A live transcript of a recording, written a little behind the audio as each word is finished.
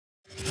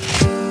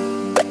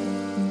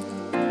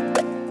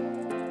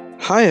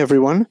Hi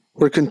everyone,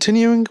 we're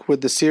continuing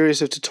with the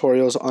series of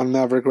tutorials on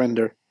Maverick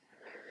Render.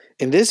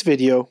 In this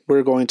video,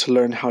 we're going to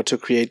learn how to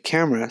create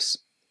cameras.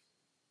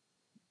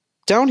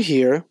 Down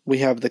here, we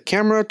have the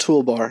camera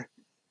toolbar.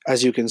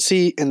 As you can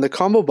see in the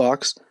combo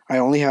box, I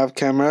only have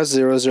camera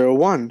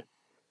 001.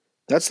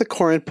 That's the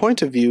current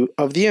point of view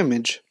of the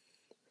image.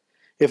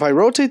 If I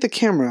rotate the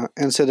camera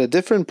and set a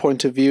different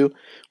point of view,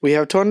 we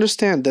have to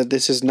understand that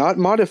this is not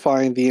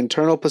modifying the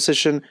internal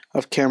position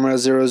of camera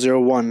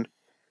 001.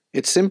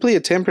 It's simply a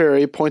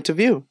temporary point of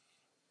view.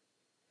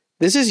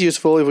 This is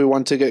useful if we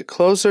want to get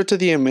closer to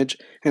the image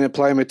and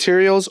apply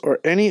materials or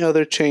any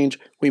other change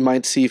we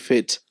might see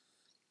fit.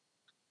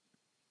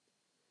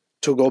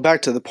 To go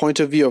back to the point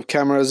of view of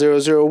camera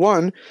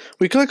 001,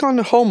 we click on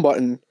the Home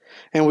button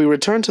and we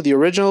return to the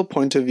original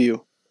point of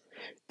view.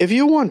 If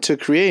you want to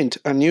create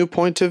a new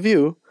point of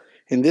view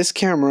in this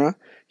camera,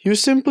 you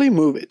simply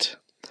move it.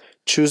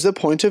 Choose the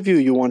point of view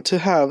you want to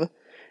have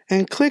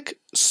and click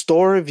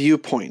Store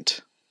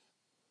Viewpoint.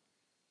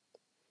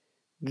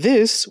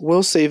 This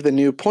will save the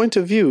new point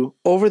of view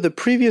over the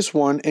previous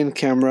one in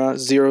camera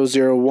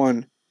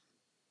 001.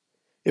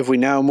 If we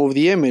now move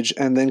the image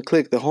and then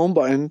click the Home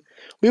button,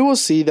 we will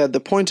see that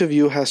the point of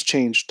view has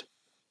changed.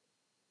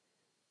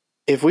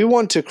 If we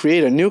want to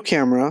create a new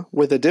camera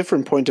with a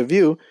different point of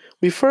view,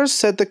 we first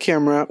set the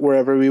camera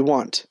wherever we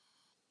want,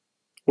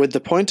 with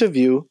the point of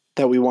view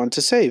that we want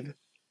to save.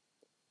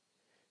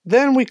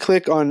 Then we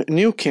click on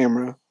New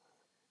Camera,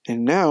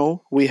 and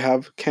now we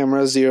have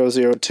camera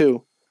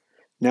 002.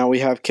 Now we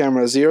have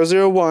camera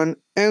 001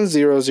 and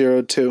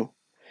 002.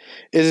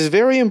 It is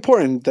very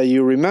important that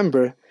you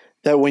remember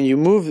that when you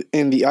move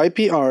in the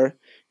IPR,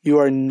 you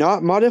are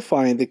not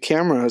modifying the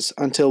cameras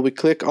until we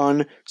click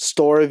on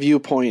Store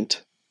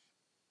Viewpoint.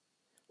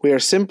 We are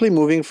simply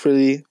moving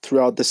freely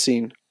throughout the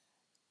scene.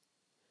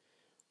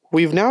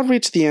 We've now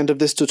reached the end of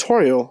this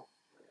tutorial.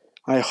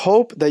 I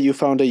hope that you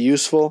found it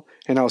useful,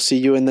 and I'll see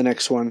you in the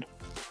next one.